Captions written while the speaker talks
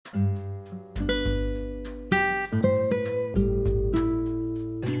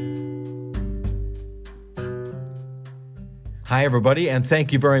Hi, everybody, and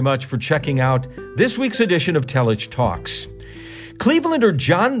thank you very much for checking out this week's edition of Telich Talks. Clevelander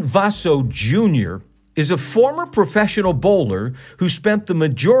John Voso Jr. is a former professional bowler who spent the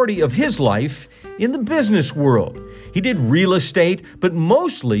majority of his life in the business world. He did real estate, but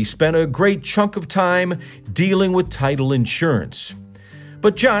mostly spent a great chunk of time dealing with title insurance.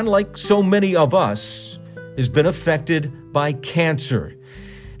 But John, like so many of us, has been affected by cancer.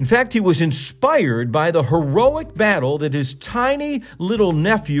 In fact, he was inspired by the heroic battle that his tiny little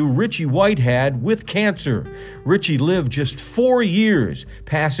nephew, Richie White, had with cancer. Richie lived just 4 years,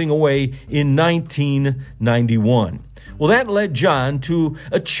 passing away in 1991. Well, that led John to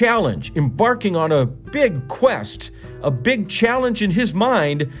a challenge, embarking on a big quest. A big challenge in his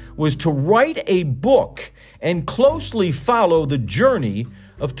mind was to write a book and closely follow the journey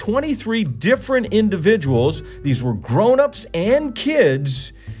of 23 different individuals, these were grown-ups and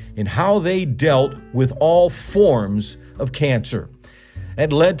kids, in how they dealt with all forms of cancer.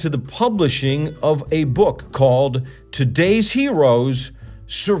 That led to the publishing of a book called Today's Heroes,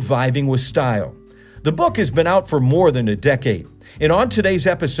 Surviving with Style. The book has been out for more than a decade. And on today's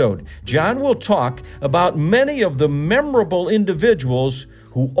episode, John will talk about many of the memorable individuals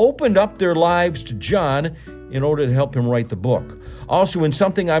who opened up their lives to John in order to help him write the book. Also, in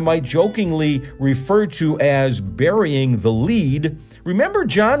something I might jokingly refer to as burying the lead, remember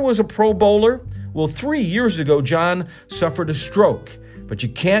John was a pro bowler? Well, 3 years ago, John suffered a stroke. But you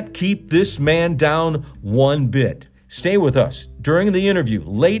can't keep this man down one bit. Stay with us. During the interview,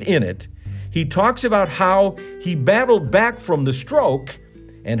 late in it, he talks about how he battled back from the stroke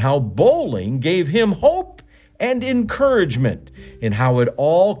and how bowling gave him hope and encouragement, and how it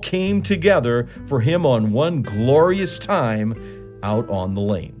all came together for him on one glorious time out on the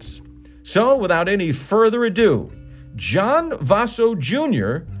lanes. So, without any further ado, John Voso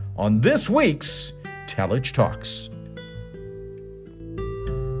Jr. on this week's Telich Talks.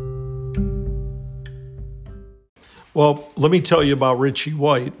 Well, let me tell you about Richie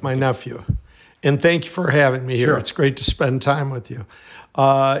White, my nephew. And thank you for having me here. Sure. It's great to spend time with you.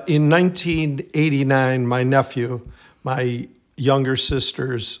 In 1989, my nephew, my younger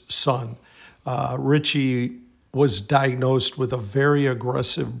sister's son, Richie, was diagnosed with a very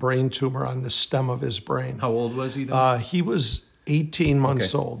aggressive brain tumor on the stem of his brain. How old was he then? He was 18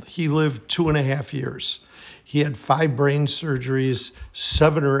 months old. He lived 2.5 years. He had 5 brain surgeries,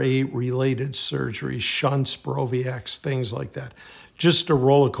 7 or 8 related surgeries, shunts, Broviacs, things like that. Just a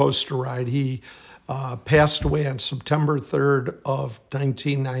roller coaster ride. He passed away on September 3rd of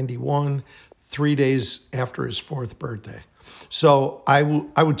 1991, 3 days after his 4th birthday. So I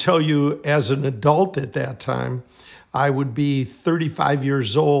would tell you, as an adult at that time, I would be 35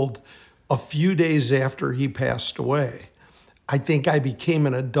 years old a few days after he passed away. I think I became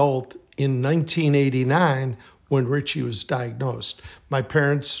an adult in 1989 when Richie was diagnosed. My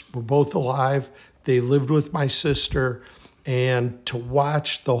parents were both alive. They lived with my sister. And to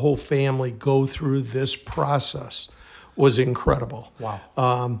watch the whole family go through this process was incredible.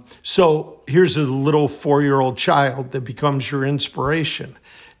 Wow. So here's a little 4-year-old child that becomes your inspiration.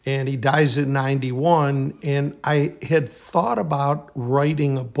 And he dies in 91. And I had thought about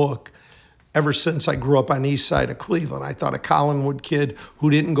writing a book ever since I grew up on the east side of Cleveland. I thought a Collinwood kid who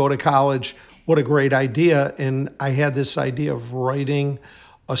didn't go to college, what a great idea. And I had this idea of writing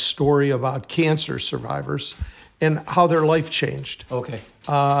a story about cancer survivors and how their life changed. Okay.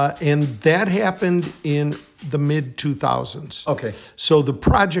 And that happened in the mid-2000s. Okay. So the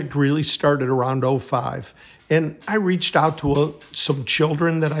project really started around 2005. And I reached out to some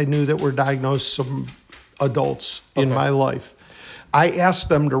children that I knew that were diagnosed, some adults in my life. I asked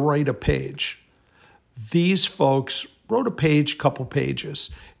them to write a page. These folks wrote a page, couple pages.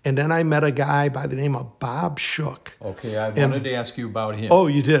 And then I met a guy by the name of Bob Shook. Okay, I wanted to ask you about him. Oh,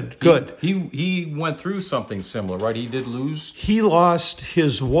 you did? Good. He went through something similar, right? He did lose? He lost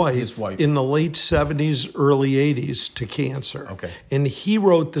his wife in the late 70s, early 80s to cancer. Okay. And he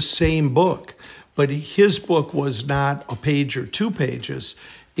wrote the same book, but his book was not a page or 2 pages.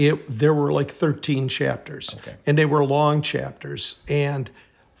 There were like 13 chapters, and they were long chapters. And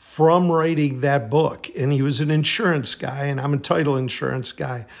from writing that book, and he was an insurance guy, and I'm a title insurance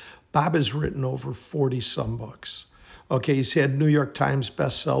guy, Bob has written over 40-some books. Okay, he's had New York Times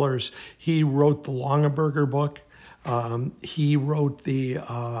bestsellers. He wrote the Longaberger book. He wrote the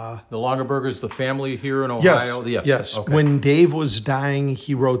Longabergers, the family here in Ohio? Yes. Okay. When Dave was dying,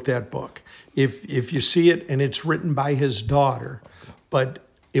 he wrote that book. If you see it, and it's written by his daughter, but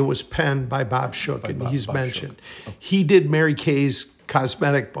it was penned by Bob Shook, and he's mentioned. Oh. He did Mary Kay's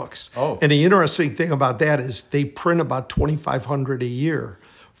cosmetic books. Oh. And the interesting thing about that is they print about 2,500 a year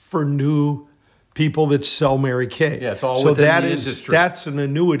for new people that sell Mary Kay. Yeah, it's all so within that the is industry. that's an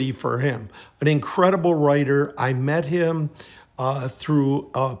annuity for him. An incredible writer. I met him through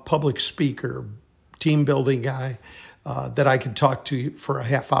a public speaker, team building guy that I could talk to for a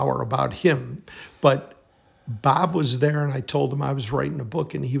half hour about him. But Bob was there, and I told him I was writing a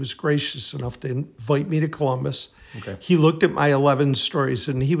book, and he was gracious enough to invite me to Columbus. Okay. He looked at my 11 stories,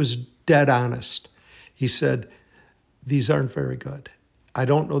 and he was dead honest. He said, these aren't very good. I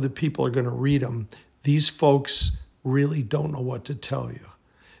don't know that people are going to read them. These folks really don't know what to tell you.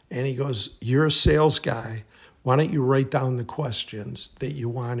 And he goes, you're a sales guy. Why don't you write down the questions that you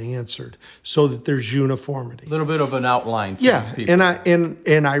want answered so that there's uniformity? A little bit of an outline for Yeah, these people.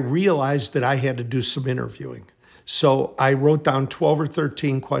 and I realized that I had to do some interviewing. So I wrote down 12 or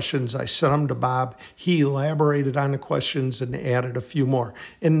 13 questions. I sent them to Bob. He elaborated on the questions and added a few more.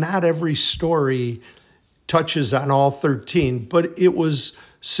 And not every story touches on all 13, but it was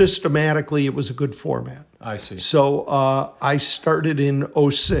systematically, it was a good format. I see. So I started in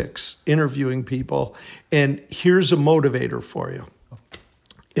 '06 interviewing people, and here's a motivator for you.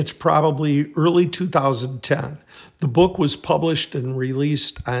 It's probably early 2010. The book was published and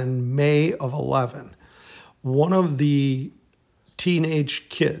released on May of 11. One of the teenage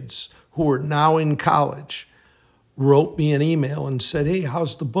kids who are now in college wrote me an email and said, hey,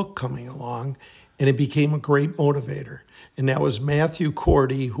 how's the book coming along? And it became a great motivator. And that was Matthew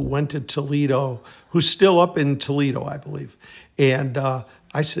Cordy, who went to Toledo, who's still up in Toledo, I believe. And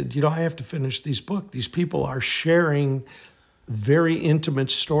I said, I have to finish these books. These people are sharing very intimate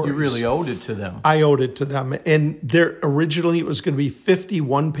stories. You really owed it to them. I owed it to them. And originally it was going to be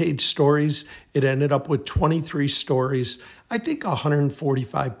 51-page stories. It ended up with 23 stories, I think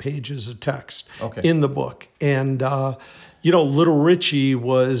 145 pages of text in the book. And Little Richie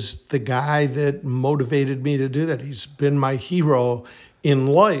was the guy that motivated me to do that. He's been my hero in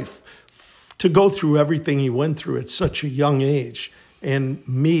life to go through everything he went through at such a young age, and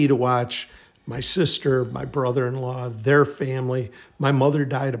me to watch my sister, my brother-in-law, their family. My mother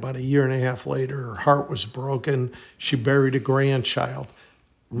died about a year and a half later. Her heart was broken. She buried a grandchild.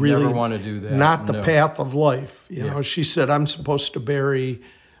 Really, never want to do that. Not the path of life. You know, she said, I'm supposed to bury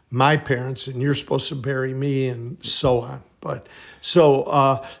my parents and you're supposed to bury me, and so on. But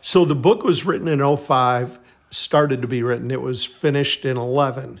so the book was written in '05, started to be written. It was finished in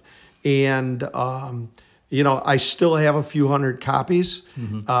 '11. And, I still have a few hundred copies.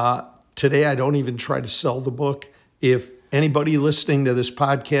 Mm-hmm. Today, I don't even try to sell the book. If anybody listening to this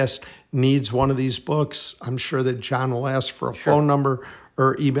podcast needs one of these books, I'm sure that John will ask for a phone number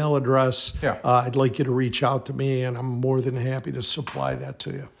or email address. Yeah. I'd like you to reach out to me, and I'm more than happy to supply that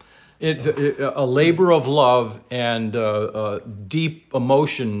to you. It's a labor of love and deep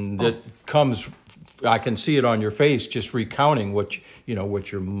emotion that comes. I can see it on your face just recounting what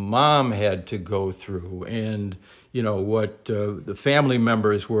your mom had to go through, and what the family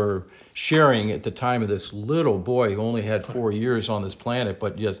members were sharing at the time of this little boy who only had 4 years on this planet,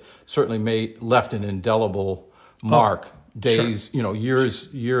 but yes, certainly left an indelible mark. Days,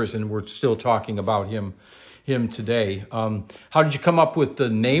 years, and we're still talking about him today. How did you come up with the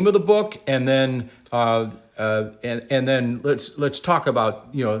name of the book, and then and then let's talk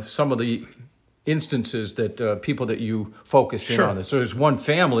about some of the instances that people that you focused in on this. So there's one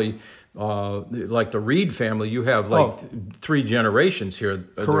family, like the Reed family. You have three generations here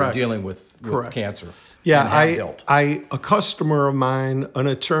that are dealing with cancer. Yeah, a customer of mine, an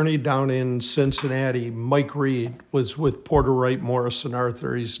attorney down in Cincinnati, Mike Reed, was with Porter Wright Morrison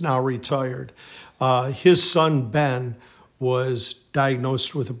Arthur. He's now retired. His son Ben was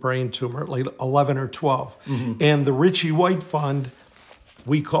diagnosed with a brain tumor at like 11 or 12. Mm-hmm. And the Richie White Fund,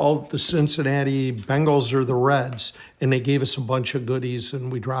 we called the Cincinnati Bengals or the Reds, and they gave us a bunch of goodies,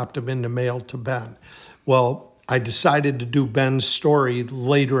 and we dropped them in the mail to Ben. Well, I decided to do Ben's story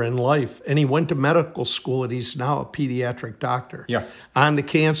later in life, and he went to medical school, and he's now a pediatric doctor on the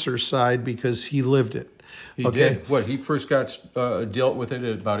cancer side because he lived it. He did. What, he first got dealt with it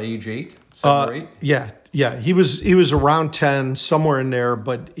at about age 8, 7 or 8? Yeah. He was around 10, somewhere in there,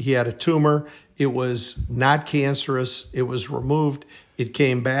 but he had a tumor. It was not cancerous. It was removed. It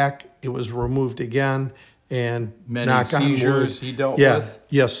came back. It was removed again. And many seizures he dealt with?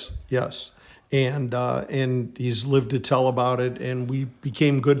 Yes. And he's lived to tell about it. And we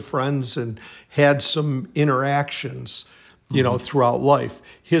became good friends and had some interactions, throughout life.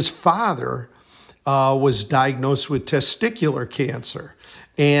 His father was diagnosed with testicular cancer.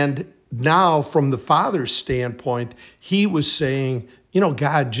 And now, from the father's standpoint, he was saying,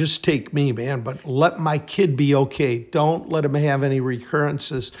 God, just take me, man, but let my kid be okay. Don't let him have any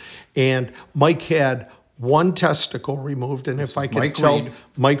recurrences. And Mike had one testicle removed. And if I could Mike tell Reed.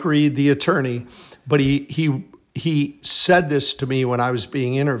 Mike Reed, the attorney, but he said this to me when I was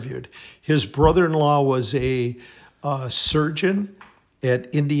being interviewed. His brother-in-law was a surgeon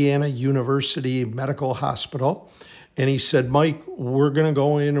at Indiana University Medical Hospital. And he said, Mike, we're going to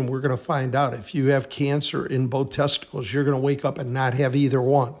go in and we're going to find out if you have cancer in both testicles, you're going to wake up and not have either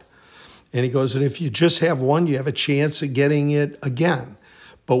one. And he goes, and if you just have one, you have a chance of getting it again.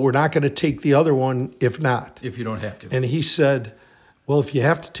 But we're not going to take the other one if not. If you don't have to. And he said, well, if you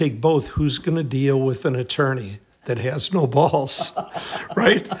have to take both, who's going to deal with an attorney that has no balls,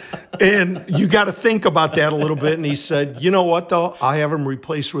 right? And you got to think about that a little bit. And he said, you know what, though? I have them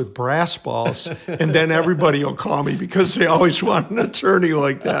replaced with brass balls, and then everybody will call me because they always want an attorney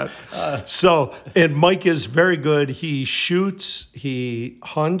like that. So, and Mike is very good. He shoots, he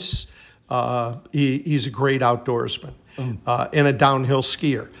hunts. He's a great outdoorsman and a downhill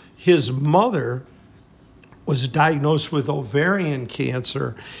skier. His mother was diagnosed with ovarian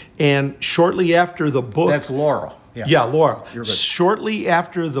cancer, and shortly after the book... That's Laura. Yeah, Laura. You're good. Shortly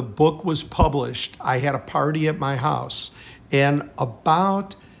after the book was published, I had a party at my house, and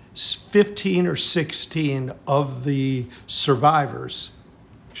about 15 or 16 of the survivors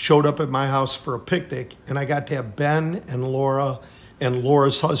showed up at my house for a picnic, and I got to have Ben and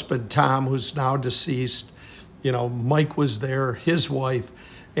Laura's husband, Tom, who's now deceased. You know, Mike was there, his wife,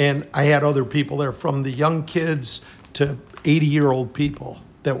 and I had other people there, from the young kids to 80-year-old people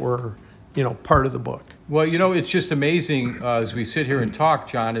that were, you know, part of the book. Well, you know, it's just amazing as we sit here and talk,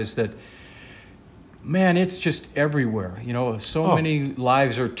 John, is that, man, it's just everywhere. You know, so many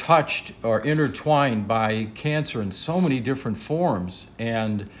lives are touched or intertwined by cancer in so many different forms.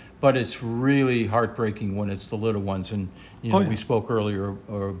 But it's really heartbreaking when it's the little ones. And, you know, we spoke earlier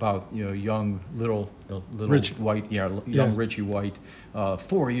about, you know, young little Richie. White, young Richie White,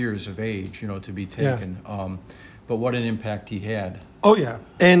 4 years of age, you know, to be taken. Yeah. But what an impact he had. Oh, yeah.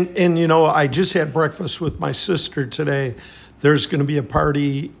 And you know, I just had breakfast with my sister today. There's going to be a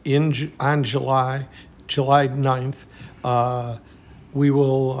party on July 9th. We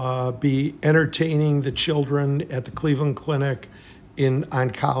will be entertaining the children at the Cleveland Clinic in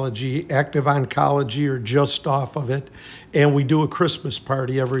oncology, active oncology, or just off of it. And we do a Christmas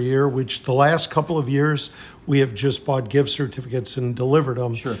party every year, which the last couple of years we have just bought gift certificates and delivered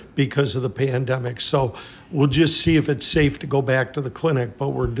them because of the pandemic. So we'll just see if it's safe to go back to the clinic. But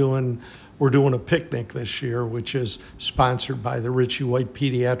we're doing a picnic this year, which is sponsored by the Richie White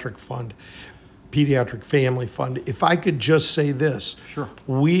Pediatric Family Fund. If I could just say this,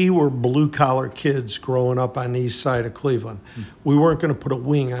 we were blue-collar kids growing up on the east side of Cleveland. We weren't going to put a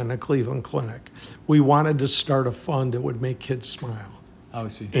wing on the Cleveland Clinic. We wanted to start a fund that would make kids smile. I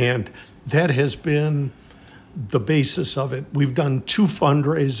see. And that has been the basis of it. We've done 2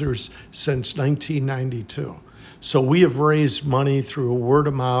 fundraisers since 1992. So we have raised money through word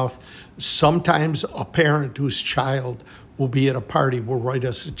of mouth. Sometimes a parent whose child will be at a party will write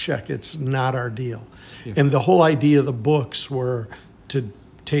us a check. It's not our deal. Yeah. And the whole idea of the books were to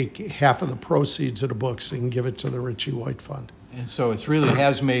take half of the proceeds of the books and give it to the Richie White Fund. And so it really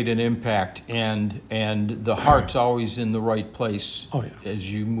has made an impact, and the heart's always in the right place as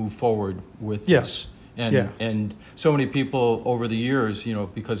you move forward with this. And so many people over the years, you know,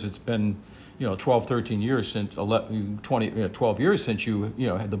 because it's been, you know, 12, 13 years since 12 years since you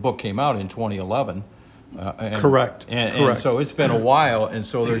know, the book came out in 2011. Correct. And so it's been a while, and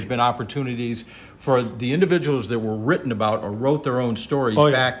so there's been opportunities for the individuals that were written about or wrote their own stories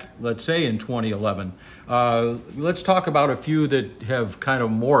back, let's say, in 2011. Let's talk about a few that have kind of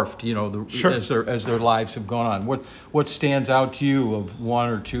morphed, you know, as their lives have gone on. What stands out to you of 1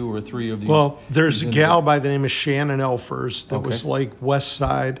 or 2 or 3 of these? Well, there's a gal by the name of Shannon Elfers that was like West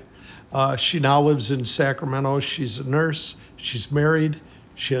Side. She now lives in Sacramento. She's a nurse. She's married.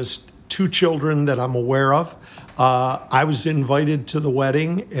 She has 2 children that I'm aware of. I was invited to the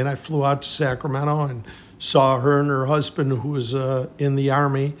wedding, and I flew out to Sacramento and saw her and her husband, who was in the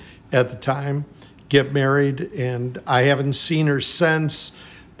Army at the time, get married. And I haven't seen her since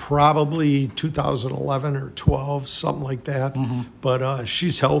probably 2011 or 12, something like that. But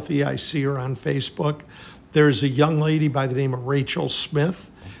she's healthy. I see her on Facebook. There's a young lady by the name of Rachel Smith.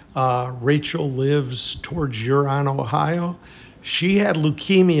 Rachel lives towards Huron, Ohio. She had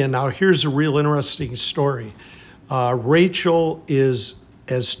leukemia. Now, here's a real interesting story. Rachel is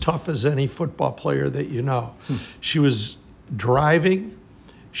as tough as any football player that you know. She was driving.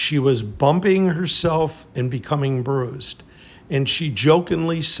 She was bumping herself and becoming bruised. And she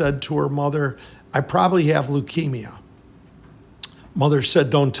jokingly said to her mother, I probably have leukemia. Mother said,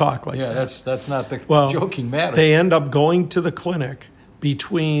 don't talk like that. Yeah, that's not the joking matter. They end up going to the clinic.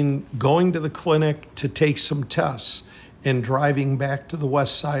 between going to the clinic to take some tests and driving back to the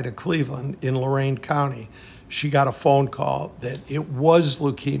west side of Cleveland in Lorain County, she got a phone call that it was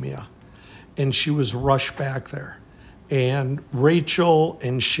leukemia, and she was rushed back there. And Rachel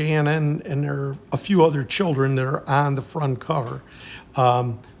and Shannon, and there are a few other children that are on the front cover.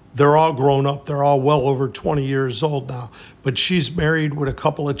 They're all grown up. They're all well over 20 years old now. But she's married with a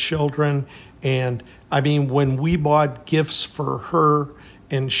couple of children. And I mean, when we bought gifts for her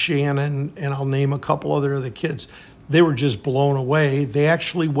and Shannon, and I'll name a couple other of the kids, they were just blown away. They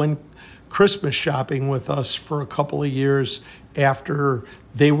actually went Christmas shopping with us for a couple of years after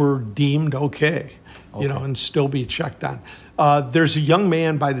they were deemed okay. You know, and still be checked on. There's a young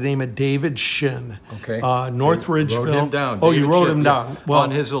man by the name of David Shin, North Ridgeville. Wrote him down. Oh, David you wrote Shin, him down. Well,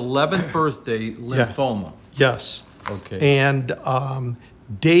 on his 11th birthday, lymphoma. Yes. Okay. And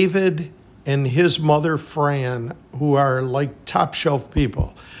David and his mother, Fran, who are like top shelf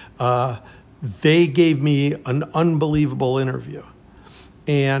people, they gave me an unbelievable interview.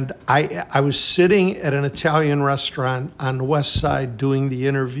 And I was sitting at an Italian restaurant on the west side doing the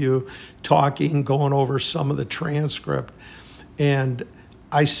interview, talking, going over some of the transcript. And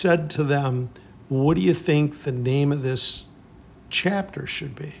I said to them, what do you think the name of this chapter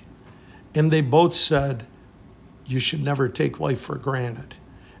should be? And they both said, you should never take life for granted.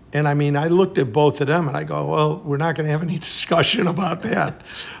 And I mean, I looked at both of them and I go, well, we're not going to have any discussion about that.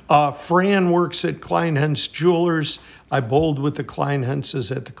 Fran works at Kleinhens Jewelers. I bowled with the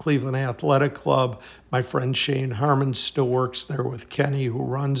Kleinhenses at the Cleveland Athletic Club. My friend Shane Harmon still works there with Kenny, who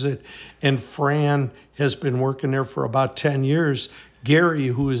runs it. And Fran has been working there for about 10 years. Gary,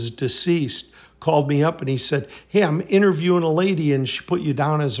 who is deceased, called me up and he said, hey, I'm interviewing a lady and she put you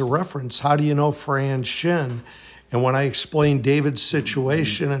down as a reference. How do you know Fran Shin? And when I explained David's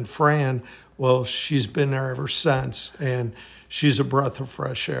situation and Fran, well, she's been there ever since. And she's a breath of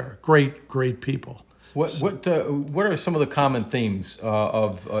fresh air. Great, great people. What are some of the common themes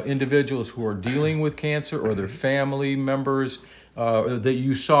of individuals who are dealing with cancer or their family members that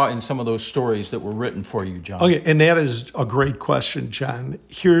you saw in some of those stories that were written for you, John? Okay, and that is a great question, John.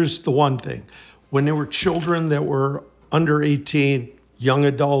 Here's the one thing. When there were children that were under 18, young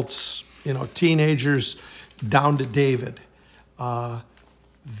adults, teenagers, down to David,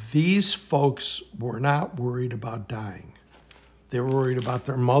 these folks were not worried about dying. They were worried about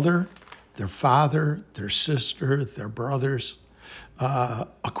their mother, their father, their sister, their brothers. A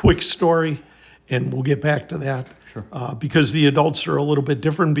quick story, and we'll get back to that. Sure. Because the adults are a little bit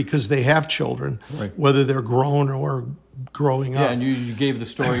different because they have children, right, whether they're grown or growing up. Yeah, and you gave the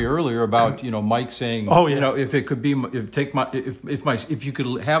story earlier about Mike saying, oh yeah, if it could be, if you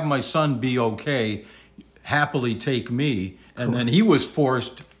could have my son be okay, happily take me. And Correct. Then he was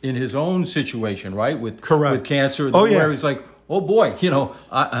forced in his own situation, right, with cancer, where he's like, oh boy,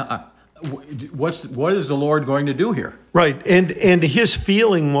 what is the Lord going to do here? Right. And his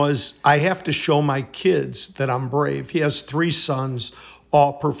feeling was, I have to show my kids that I'm brave. He has 3 sons,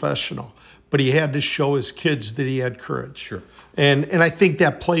 all professional, but he had to show his kids that he had courage. Sure. And I think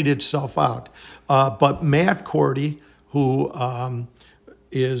that played itself out. But Matt Cordy, who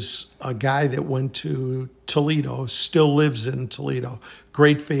is a guy that went to Toledo, still lives in Toledo,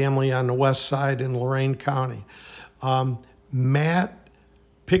 great family on the west side in Lorain County. Matt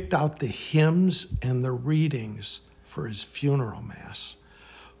picked out the hymns and the readings for his funeral mass,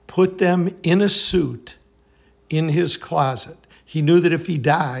 put them in a suit in his closet. He knew that if he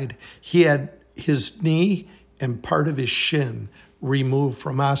died, he had his knee and part of his shin removed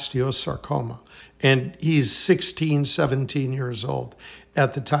from osteosarcoma. And he's 16, 17 years old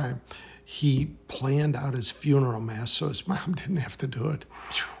at the time. He planned out his funeral mass so his mom didn't have to do it.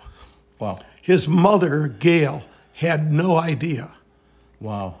 Wow. His mother, Gail, had no idea.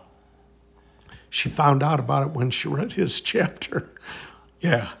 Wow. She found out about it when she read his chapter.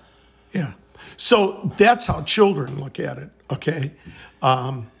 Yeah. So that's how children look at it, okay?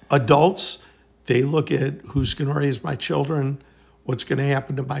 Adults, they look at who's going to raise my children, what's going to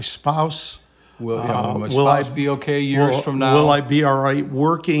happen to my spouse. Will my spouse be okay years from now? Will I be all right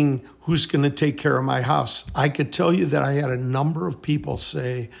working? Who's going to take care of my house? I could tell you that I had a number of people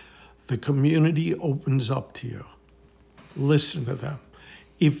say, the community opens up to you. Listen to them.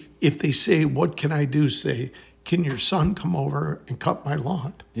 If they say, what can I do? Say, can your son come over and cut my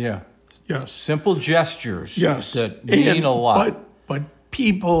lawn? Yeah. Yes. Simple gestures. Yes. That mean a lot. But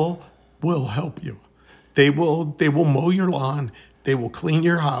people will help you. They will mow your lawn, They will clean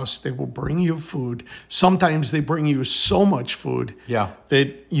your house. They will bring you food. Sometimes they bring you so much food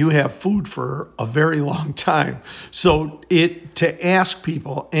that you have food for a very long time. So to ask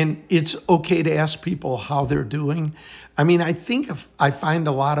people, and it's okay to ask people how they're doing. I mean, I find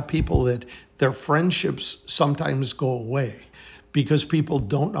a lot of people that their friendships sometimes go away because people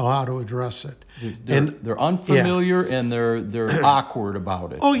don't know how to address it. They're unfamiliar and they're awkward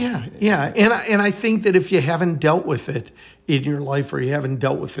about it. Oh yeah. And I think that if you haven't dealt with it in your life, or you haven't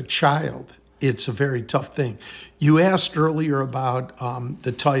dealt with a child, it's a very tough thing. You asked earlier about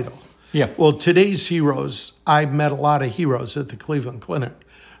the title. Yeah. Well, today's heroes, I met a lot of heroes at the Cleveland Clinic.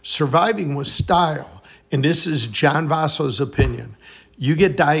 Surviving with style, and this is John Voso's opinion. You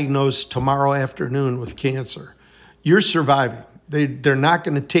get diagnosed tomorrow afternoon with cancer. You're surviving. They're not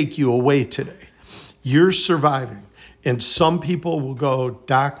going to take you away today. You're surviving. And some people will go,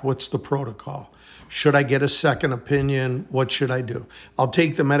 Doc, what's the protocol? Should I get a second opinion? What should I do? I'll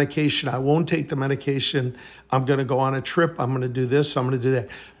take the medication. I won't take the medication. I'm going to go on a trip. I'm going to do this. I'm going to do that.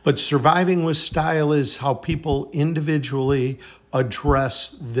 But surviving with style is how people individually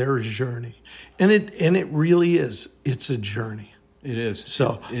address their journey. And it really is. It's a journey. It is.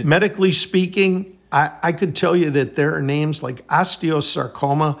 So medically speaking, I could tell you that there are names like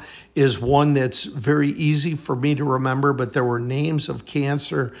osteosarcoma is one that's very easy for me to remember, but there were names of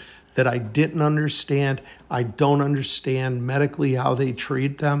cancer that I didn't understand. I don't understand medically how they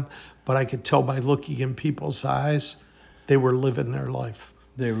treat them, but I could tell by looking in people's eyes, they were living their life.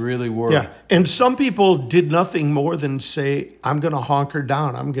 They really were. Yeah. And some people did nothing more than say, I'm going to hunker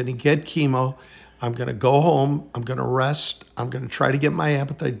down. I'm going to get chemo. I'm going to go home. I'm going to rest. I'm going to try to get my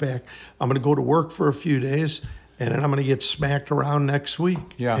appetite back. I'm going to go to work for a few days, and then I'm going to get smacked around next week.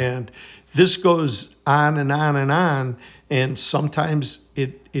 Yeah. And this goes on and on and on. And sometimes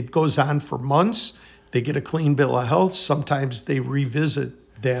it goes on for months. They get a clean bill of health. Sometimes they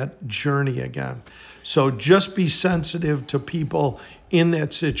revisit that journey again. So just be sensitive to people in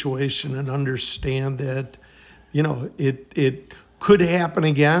that situation and understand that, it could happen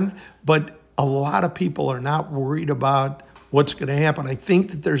again, but a lot of people are not worried about what's going to happen. I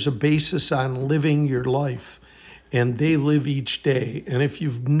think that there's a basis on living your life, and they live each day. And if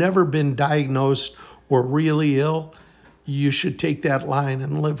you've never been diagnosed or really ill, you should take that line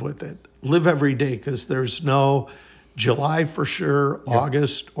and live with it. Live every day, because there's no July for sure,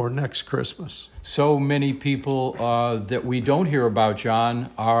 August, or next Christmas. So many people that we don't hear about, John,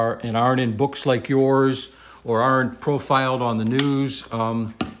 aren't in books like yours or aren't profiled on the news.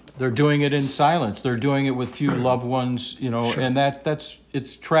 They're doing it in silence. They're doing it with few loved ones, sure. And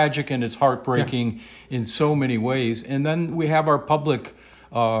it's tragic and it's heartbreaking in so many ways. And then we have our public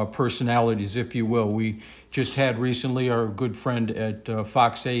personalities, if you will. We just had recently our good friend at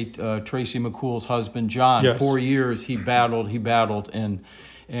Fox 8, Tracy McCool's husband, John. Yes. 4 years he battled, and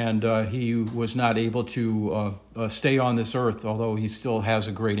he was not able to stay on this earth, although he still has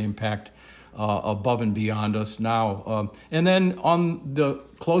a great impact above and beyond us now. And then on the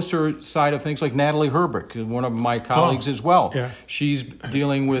closer side of things, like Natalie Herbeck, one of my colleagues as well. Yeah. She's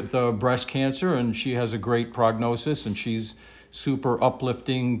dealing with breast cancer, and she has a great prognosis, and she's super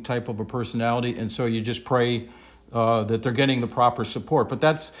uplifting type of a personality. And so you just pray that they're getting the proper support. But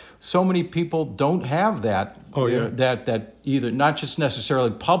that's so many people don't have that. That either not just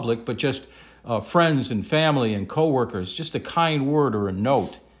necessarily public, but just friends and family and coworkers, just a kind word or a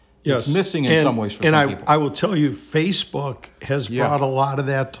note. Yes. It's missing in some ways for some people. And I will tell you, Facebook has brought a lot of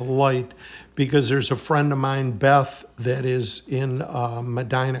that to light, because there's a friend of mine, Beth, that is in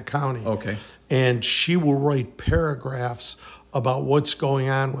Medina County. Okay. And she will write paragraphs about what's going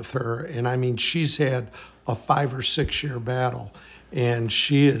on with her. And I mean, she's had a 5 or 6 year battle, and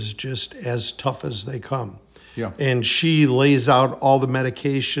she is just as tough as they come. Yeah. And she lays out all the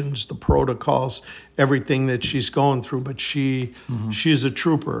medications, the protocols, everything that she's going through. But she's a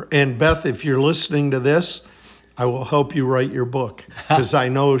trooper. And Beth, if you're listening to this, I will help you write your book, because I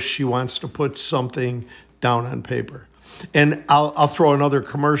know she wants to put something down on paper. And I'll throw another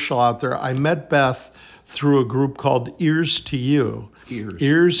commercial out there. I met Beth through a group called Ears to You.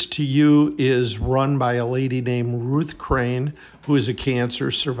 Ears to You is run by a lady named Ruth Crane, who is a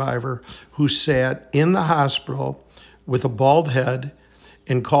cancer survivor, who sat in the hospital with a bald head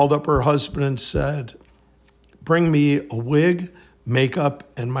and called up her husband and said, "Bring me a wig, makeup,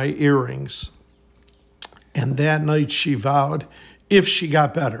 and my earrings." And that night she vowed, if she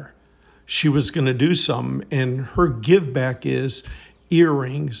got better, she was going to do something. And her give back is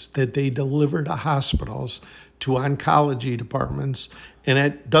earrings that they deliver to hospitals to oncology departments. And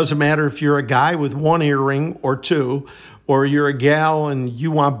it doesn't matter if you're a guy with one earring or two, or you're a gal and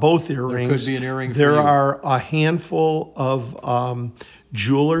you want both earrings. There could be an earring There for you. are a handful of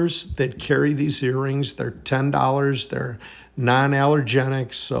jewelers that carry these earrings. They're $10. They're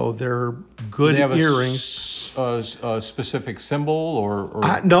non-allergenic, so they're good earrings. A specific symbol or?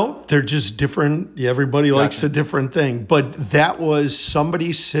 No, they're just different. Everybody likes a different thing. But that was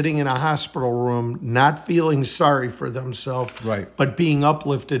somebody sitting in a hospital room, not feeling sorry for themselves, right, but being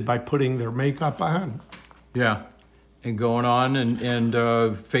uplifted by putting their makeup on. Yeah, and going on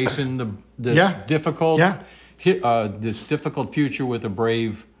and facing this difficult future with a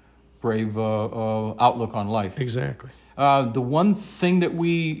brave outlook on life. Exactly. The one thing that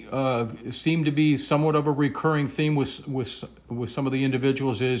we seem to be somewhat of a recurring theme with some of the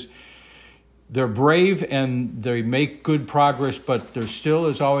individuals is they're brave and they make good progress, but there still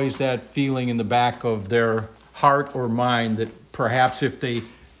is always that feeling in the back of their heart or mind that perhaps if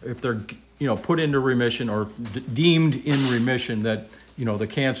they're put into remission or deemed in remission, that the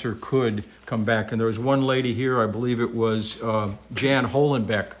cancer could come back. And there was one lady here, I believe it was Jan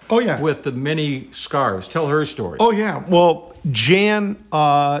Holenbeck. Oh, yeah. With the many scars. Tell her story. Oh, yeah. Well, Jan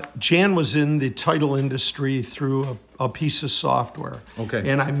was in the title industry through a piece of software. Okay.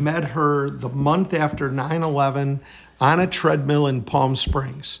 And I met her the month after 9/11 on a treadmill in Palm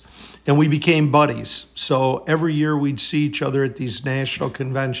Springs. And we became buddies. So every year we'd see each other at these national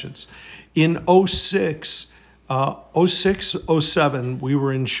conventions. In 06, 07, we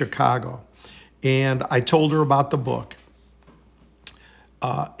were in Chicago, and I told her about the book.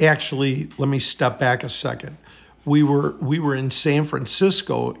 Actually, let me step back a second. We were in San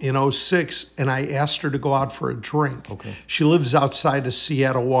Francisco in 06, and I asked her to go out for a drink. Okay. She lives outside of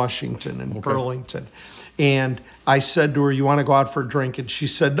Seattle, Washington, in Burlington. And I said to her, "You want to go out for a drink?" And she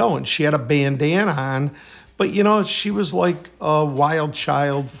said no, and she had a bandana on. But, she was like a wild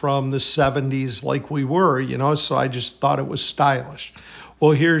child from the 70s like we were, so I just thought it was stylish.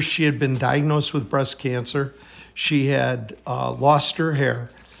 Well, here she had been diagnosed with breast cancer. She had lost her hair.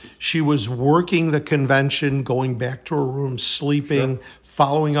 She was working the convention, going back to her room, sleeping,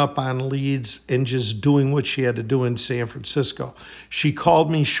 following up on leads, and just doing what she had to do in San Francisco. She called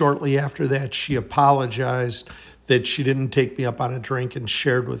me shortly after that. She apologized that she didn't take me up on a drink and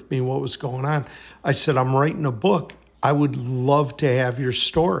shared with me what was going on. I said, "I'm writing a book. I would love to have your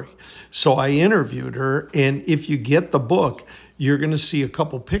story." So I interviewed her, and if you get the book, you're going to see a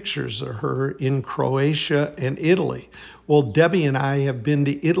couple pictures of her in Croatia and Italy. Well, Debbie and I have been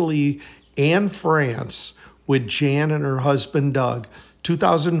to Italy and France with Jan and her husband, Doug,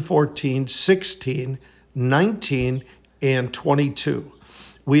 2014, 16, 19, and 22.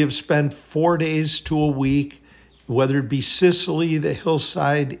 We have spent 4 days to a week, whether it be Sicily, the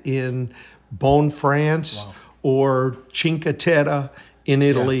hillside in Beaune, France, or Cinque Terre in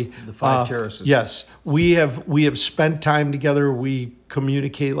Italy. The Five Terraces. Yes. We have spent time together. We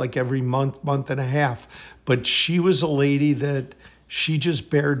communicate like every month and a half. But she was a lady that she just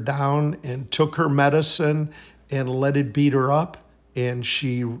bared down and took her medicine and let it beat her up. And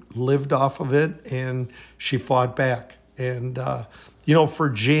she lived off of it, and she fought back. And, for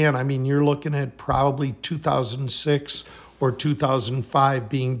Jan, you're looking at probably 2006 or 2005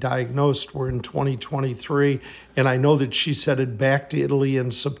 being diagnosed. We're in 2023. And I know that she's headed back to Italy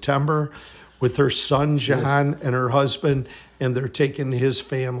in September with her son, John, and her husband, and they're taking his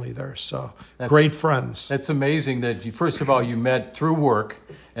family there. So great friends. That's amazing that, first of all, you met through work,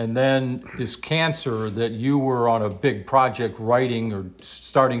 and then this cancer that you were on a big project writing or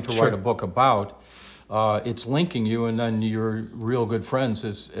starting to write a book about. It's linking you, and then you're real good friends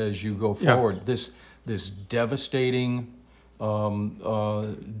as you go forward. This devastating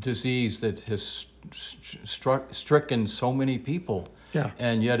disease that has stricken so many people,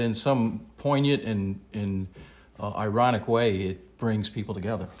 and yet in some poignant and ironic way, it brings people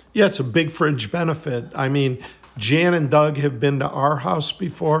together. Yeah, it's a big fringe benefit. Jan and Doug have been to our house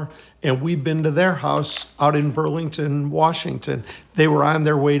before, and we've been to their house out in Burlington, Washington. They were on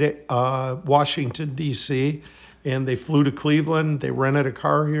their way to Washington, D.C., and they flew to Cleveland. They rented a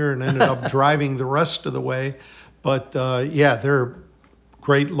car here and ended up driving the rest of the way. But, they're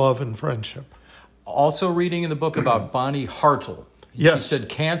great love and friendship. Also reading in the book about Bonnie Hartle. Yes. She said,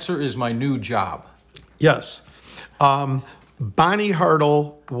 "Cancer is my new job." Yes. Bonnie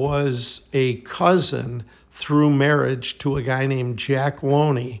Hartle was a cousin through marriage to a guy named Jack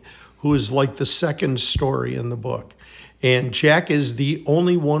Loney, who is like the second story in the book. And Jack is the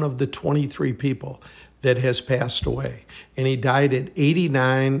only one of the 23 people that has passed away. And he died at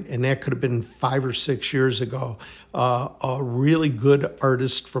 89, and that could have been 5 or 6 years ago. A really good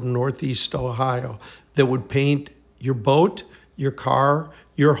artist from Northeast Ohio that would paint your boat, your car,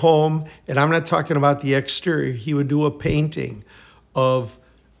 your home. And I'm not talking about the exterior. He would do a painting of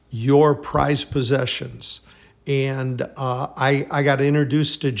your prized possessions. And I got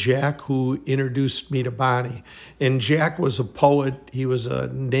introduced to Jack, who introduced me to Bonnie. And Jack was a poet. He was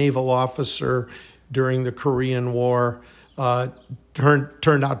a naval officer during the Korean War.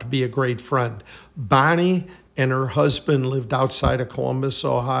 Turned out to be a great friend. Bonnie and her husband lived outside of Columbus,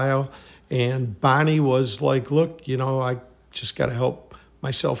 Ohio. And Bonnie was like, look, I just got to help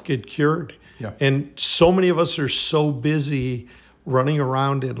myself get cured. Yeah. And so many of us are so busy running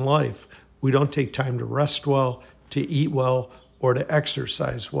around in life, we don't take time to rest well, to eat well, or to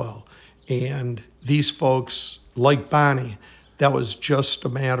exercise well. And these folks, like Bonnie, that was just a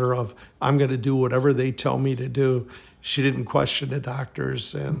matter of, I'm going to do whatever they tell me to do. She didn't question the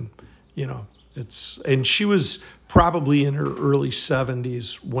doctors. And, and she was probably in her early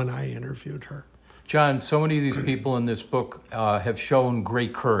 70s when I interviewed her. John, so many of these people in this book have shown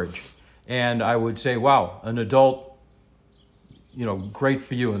great courage. And I would say, wow, an adult, great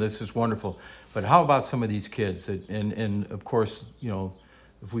for you, and this is wonderful. But how about some of these kids that, and of course,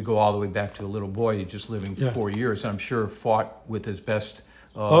 if we go all the way back to a little boy just living 4 years, I'm sure fought with his best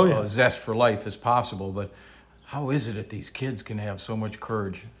zest for life as possible. But how is it that these kids can have so much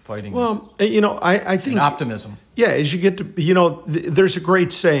courage fighting this? I think... And optimism. Yeah, as you get to, there's a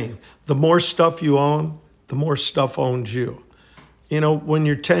great saying, the more stuff you own, the more stuff owns you. When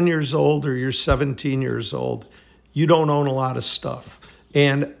you're 10 years old or you're 17 years old, you don't own a lot of stuff.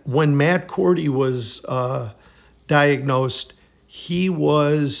 And when Matt Cordy was diagnosed, he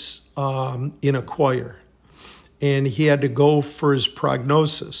was in a choir, and he had to go for his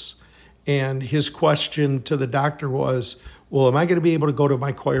prognosis. And his question to the doctor was, well, am I going to be able to go to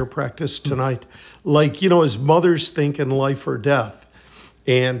my choir practice tonight? Like, his mother's thinking life or death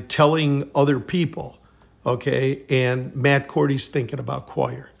and telling other people, okay? And Matt Cordy's thinking about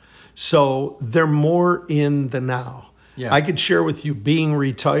choir. So they're more in the now. Yeah. I could share with you being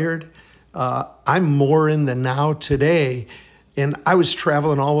retired. I'm more in the now today. And I was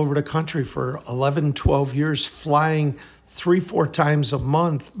traveling all over the country for 11, 12 years, flying 3-4 times a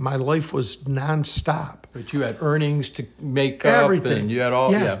month. My life was nonstop. But you had earnings to make everything. Up, and you had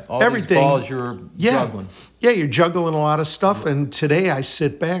all everything. These balls you were juggling. Yeah, you're juggling a lot of stuff. And today I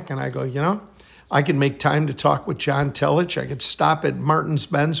sit back and I go, I can make time to talk with John Telich. I could stop at Martin's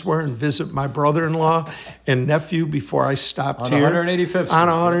Menswear and visit my brother-in-law and nephew before I stopped here. On 185th. On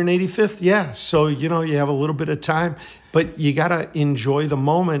 185th, yeah. So, you have a little bit of time. But you got to enjoy the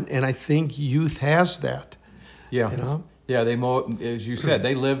moment, and I think youth has that. Yeah. Yeah, as you said,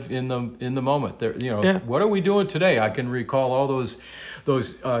 they live in the moment. They're, What are we doing today? I can recall all those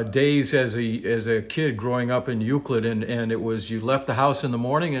days as a kid growing up in Euclid, and it was you left the house in the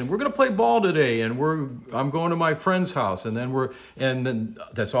morning and we're going to play ball today, and I'm going to my friend's house, and then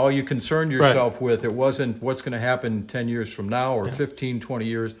that's all you concerned yourself with. It wasn't what's going to happen 10 years from now or 15, 20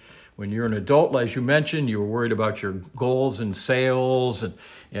 years. When you're an adult, as you mentioned, you were worried about your goals and sales and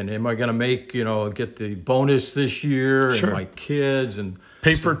am I going to make, get the bonus this year and my kids and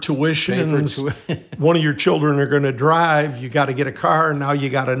pay for tuition. One of your children are going to drive. You got to get a car. Now you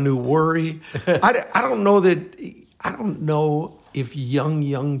got a new worry. I don't know if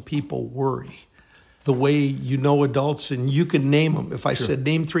young people worry the way adults, and you can name them. If I said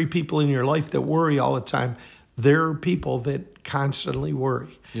name 3 people in your life that worry all the time, there are people that constantly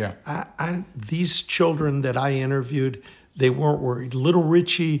worry. Yeah. These children that I interviewed, they weren't worried. Little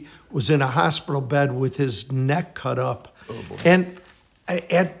Richie was in a hospital bed with his neck cut up. Oh, boy. And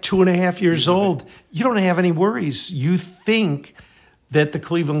at 2.5 years old, you don't have any worries. You think that the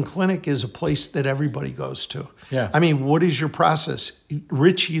Cleveland Clinic is a place that everybody goes to. Yeah. I mean, what is your process?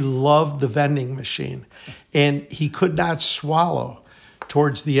 Richie loved the vending machine, and he could not swallow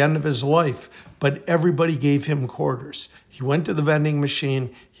towards the end of his life, but everybody gave him quarters. He went to the vending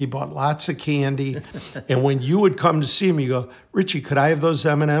machine. He bought lots of candy. And when you would come to see him, you go, Richie, could I have those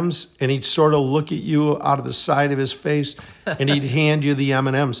M&Ms? And he'd sort of look at you out of the side of his face, and he'd hand you the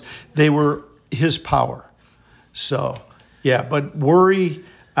M&Ms. They were his power. So, yeah, but worry,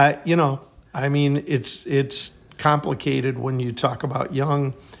 it's complicated when you talk about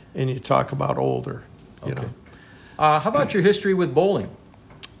young and you talk about older, you know. How about your history with bowling?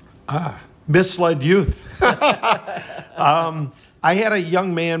 Misled youth. I had a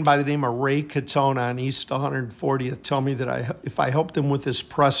young man by the name of Ray Catone on East 140th tell me that if I helped him with his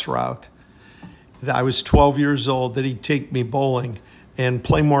press route, that I was 12 years old, that he'd take me bowling. and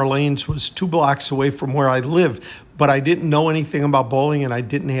Playmore Lanes was 2 blocks away from where I lived. But I didn't know anything about bowling, and I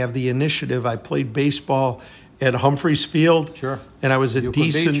didn't have the initiative. I played baseball at Humphreys Field, sure, and I was a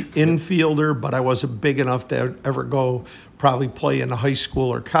decent infielder, but I wasn't big enough to ever go probably play in a high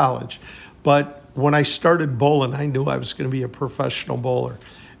school or college. But when I started bowling, I knew I was going to be a professional bowler.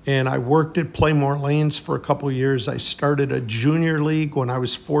 And I worked at Playmore Lanes for a couple of years. I started a junior league when I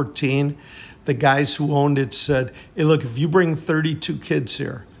was 14. The guys who owned it said, hey, look, if you bring 32 kids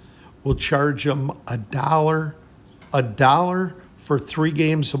here, we'll charge them $1 for 3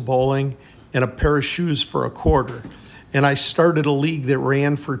 games of bowling and a pair of shoes for a quarter. And I started a league that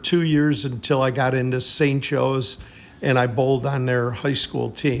ran for 2 years until I got into St. Joe's, and I bowled on their high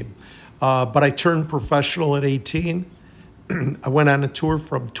school team. But I turned professional at 18. I went on a tour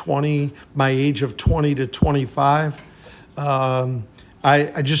from my age of 20 to 25. I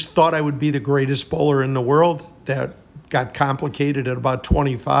just thought I would be the greatest bowler in the world. That got complicated at about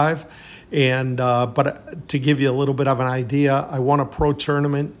 25. But to give you a little bit of an idea, I won a pro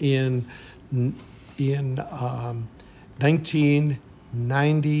tournament in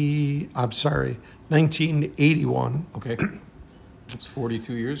 1981. Okay. That's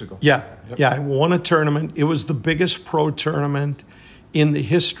 42 years ago. Yeah. Yep. Yeah. I won a tournament. It was the biggest pro tournament in the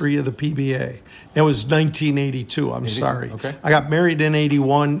history of the PBA. It was 1982. I'm sorry. Okay. I got married in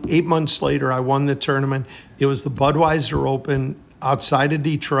 81. 8 months later, I won the tournament. It was the Budweiser Open outside of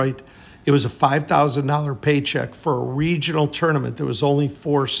Detroit. It was a $5,000 paycheck for a regional tournament. There was only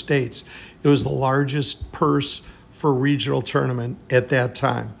 4 states. It was the largest purse for a regional tournament at that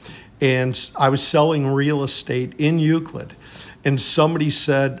time. And I was selling real estate in Euclid. And somebody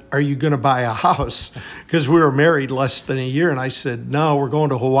said, are you going to buy a house? Because we were married less than a year. And I said, no, we're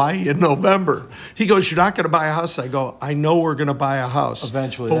going to Hawaii in November. He goes, you're not going to buy a house? I go, I know we're going to buy a house.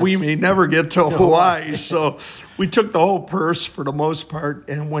 Eventually. But we may never get to Hawaii. So we took the whole purse for the most part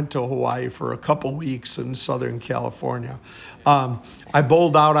and went to Hawaii for a couple weeks in Southern California. I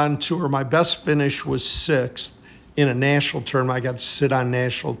bowled out on tour. My best finish was 6th. In a national tournament, I got to sit on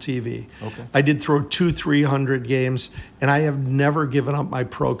national TV. Okay. I did throw 300 games, and I have never given up my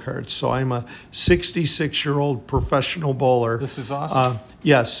pro cards. So I'm a 66-year-old professional bowler. This is awesome.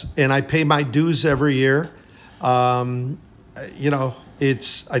 Yes, and I pay my dues every year. I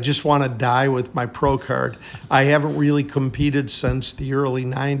just want to die with my pro card. I haven't really competed since the early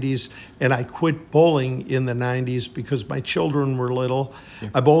 90s, and I quit bowling in the 90s because my children were little.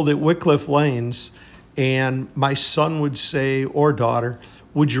 Yeah. I bowled at Wycliffe Lanes. And my son would say, or daughter,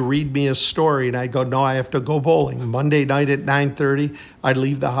 would you read me a story? And I'd go, no, I have to go bowling. Monday night at 9:30, I'd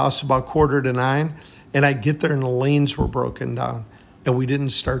leave the house about 8:45, and I'd get there and the lanes were broken down. And we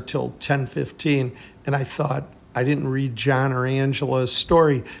didn't start till 10:15. And I thought, I didn't read John or Angela a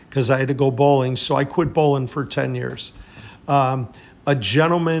story because I had to go bowling. So I quit bowling for 10 years. A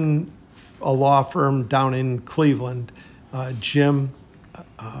gentleman, a law firm down in Cleveland, Jim...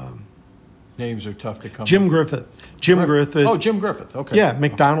 Names are tough to come Jim up. Griffith. Jim Griffith. Oh, Jim Griffith. Okay. Yeah,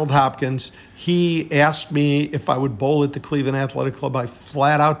 McDonald Hopkins. He asked me if I would bowl at the Cleveland Athletic Club. I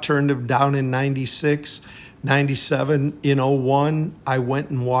flat out turned him down in 96, 97. In 01, I went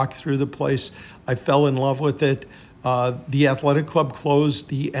and walked through the place. I fell in love with it. The Athletic Club closed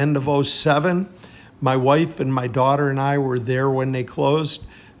the end of 07. My wife and my daughter and I were there when they closed.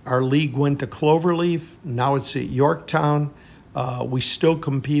 Our league went to Cloverleaf. Now it's at Yorktown. We still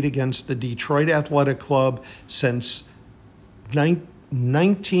compete against the Detroit Athletic Club since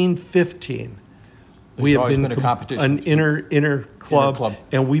 1915. We have been an inner club,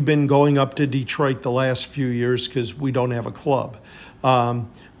 and we've been going up to Detroit the last few years because we don't have a club.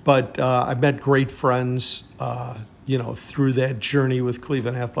 But I've met great friends, through that journey with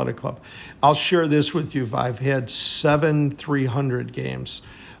Cleveland Athletic Club. I'll share this with you. I've had 7 300 games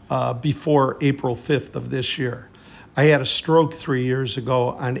before April 5th of this year. I had a stroke 3 years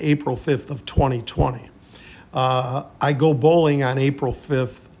ago on April 5th of 2020. I go bowling on April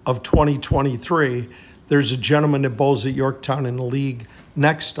 5th of 2023. There's a gentleman that bowls at Yorktown in the league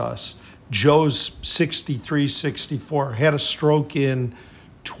next to us. Joe's 63, 64, had a stroke in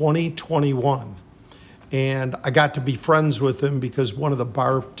 2021. And I got to be friends with him because one of the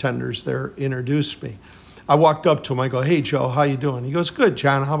bartenders there introduced me. I walked up to him. I go, hey, Joe, how you doing? He goes, good,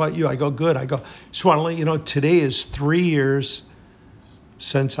 John. How about you? I go, good. I go, just want to let you know, today is 3 years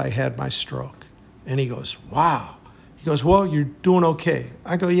since I had my stroke. And he goes, wow. He goes, well, you're doing okay.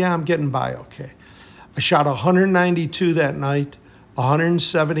 I go, yeah, I'm getting by okay. I shot 192 that night,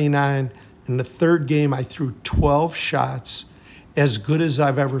 179. In the third game, I threw 12 shots, as good as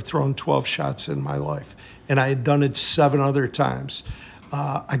I've ever thrown 12 shots in my life. And I had done it 7 other times.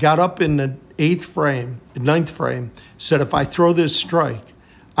 I got up in the ninth frame, said, if I throw this strike,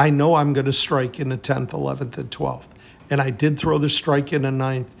 I know I'm going to strike in the 10th, 11th, and 12th. And I did throw the strike in the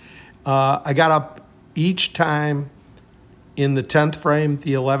ninth. I got up each time in the 10th frame,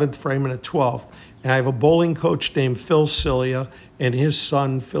 the 11th frame, and the 12th. And I have a bowling coach named Phil Cilia, and his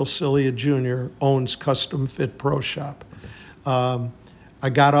son, Phil Cilia Jr., owns Custom Fit Pro Shop. I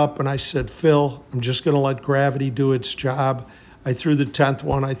got up and I said, Phil, I'm just going to let gravity do its job. I threw the 10th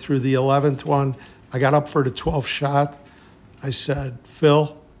one. I threw the 11th one. I got up for the 12th shot. I said,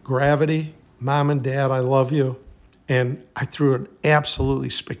 Phil, gravity, Mom and Dad, I love you. And I threw an absolutely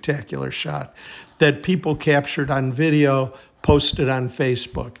spectacular shot that people captured on video, posted on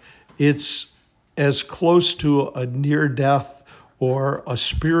Facebook. It's as close to a near death or a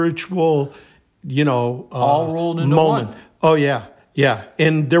spiritual, all rolled into moment. One. Oh, yeah. Yeah.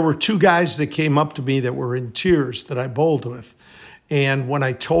 And there were two guys that came up to me that were in tears that I bowled with. And when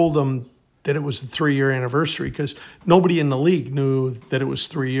I told them that it was the 3-year anniversary, because nobody in the league knew that it was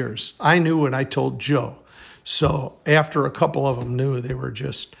 3 years. I knew and I told Joe. So after a couple of them knew, they were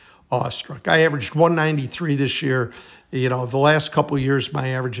just awestruck. I averaged 193 this year. The last couple of years, my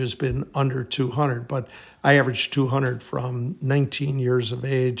average has been under 200, but I averaged 200 from 19 years of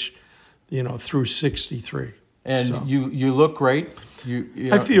age, through 63. And so, you look great.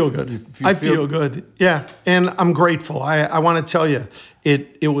 I feel good. I feel good. Yeah. And I'm grateful. I want to tell you,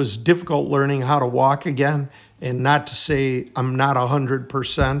 it was difficult learning how to walk again, and not to say I'm not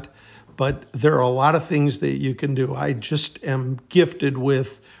 100%, but there are a lot of things that you can do. I just am gifted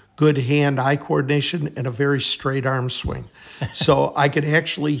with good hand-eye coordination and a very straight arm swing. So I could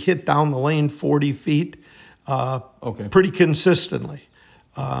actually hit down the lane 40 feet pretty consistently.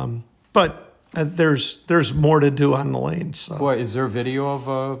 But there's more to do on the lane. So. Boy, is there video of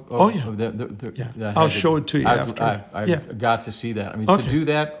that? I'll show it to you after. I got to see that. I mean, to do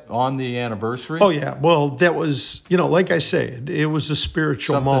that on the anniversary. Oh, yeah. Well, that was, like I say, it was a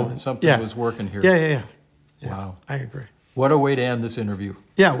spiritual moment. Something was working here. Yeah. Wow. I agree. What a way to end this interview.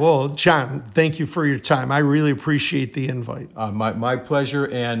 Yeah, well, John, thank you for your time. I really appreciate the invite. My pleasure,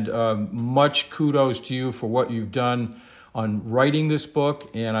 and much kudos to you for what you've done on writing this book,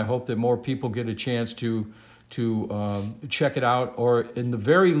 and I hope that more people get a chance to check it out, or in the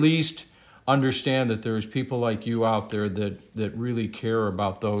very least understand that there's people like you out there that really care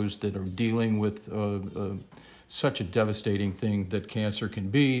about those that are dealing with such a devastating thing that cancer can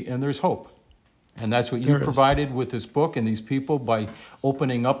be, and there's hope. And that's what you provided with this book, and these people, by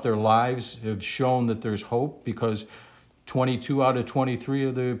opening up their lives, have shown that there's hope, because 22 out of 23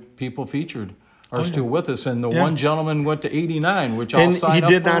 of the people featured are still with us, and the one gentleman went to 89, which I'll sign up for right now. And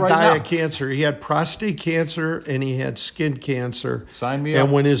he did not die of cancer. He had prostate cancer and he had skin cancer. Sign me up.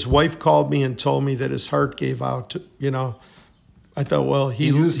 And when his wife called me and told me that his heart gave out, I thought, well,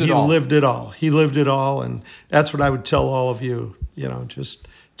 he lived it all. He lived it all, and that's what I would tell all of you. Just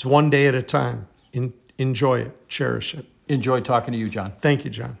it's one day at a time. Enjoy it. Cherish it. Enjoy talking to you, John. Thank you,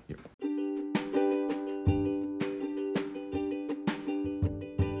 John. Yep.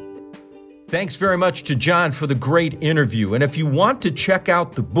 Thanks very much to John for the great interview. And if you want to check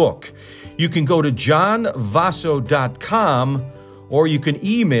out the book, you can go to johnvoso.com, or you can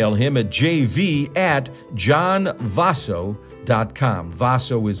email him at jv@johnvoso.com.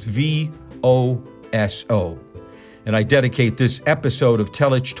 Voso is VOSO. And I dedicate this episode of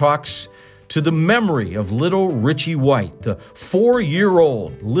Telich Talks to the memory of little Richie White, the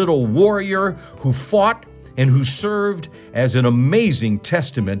 4-year-old little warrior who fought and who served as an amazing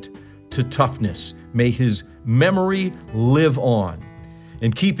testament to toughness. May his memory live on.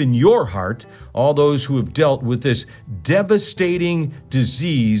 And keep in your heart all those who have dealt with this devastating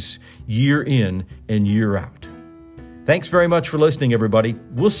disease year in and year out. Thanks very much for listening, everybody.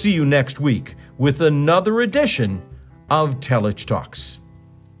 We'll see you next week with another edition of Telich Talks.